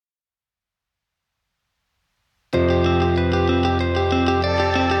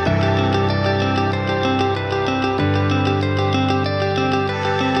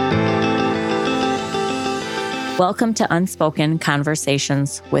Welcome to Unspoken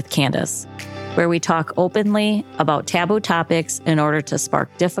Conversations with Candace, where we talk openly about taboo topics in order to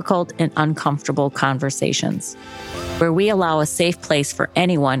spark difficult and uncomfortable conversations, where we allow a safe place for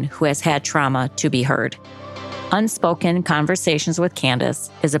anyone who has had trauma to be heard. Unspoken Conversations with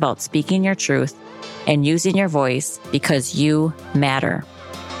Candace is about speaking your truth and using your voice because you matter.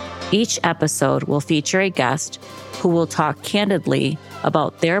 Each episode will feature a guest who will talk candidly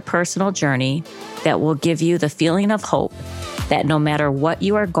about their personal journey that will give you the feeling of hope that no matter what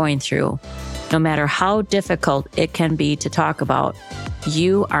you are going through, no matter how difficult it can be to talk about,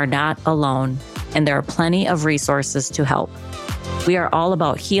 you are not alone and there are plenty of resources to help. We are all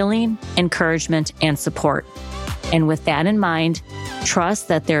about healing, encouragement, and support. And with that in mind, trust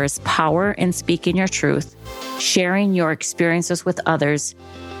that there is power in speaking your truth, sharing your experiences with others,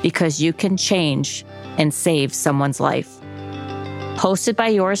 because you can change and save someone's life. Hosted by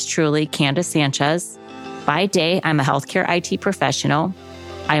yours truly, Candace Sanchez. By day, I'm a healthcare IT professional.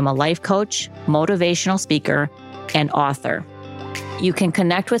 I am a life coach, motivational speaker, and author. You can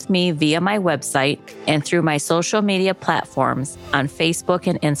connect with me via my website and through my social media platforms on Facebook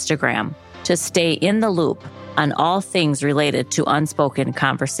and Instagram to stay in the loop on all things related to Unspoken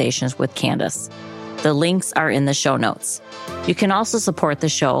Conversations with Candace. The links are in the show notes. You can also support the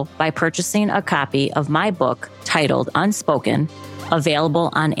show by purchasing a copy of my book titled Unspoken, available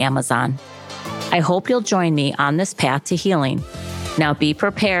on Amazon. I hope you'll join me on this path to healing. Now be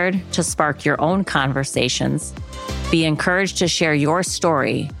prepared to spark your own conversations, be encouraged to share your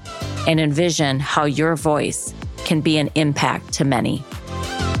story, and envision how your voice can be an impact to many.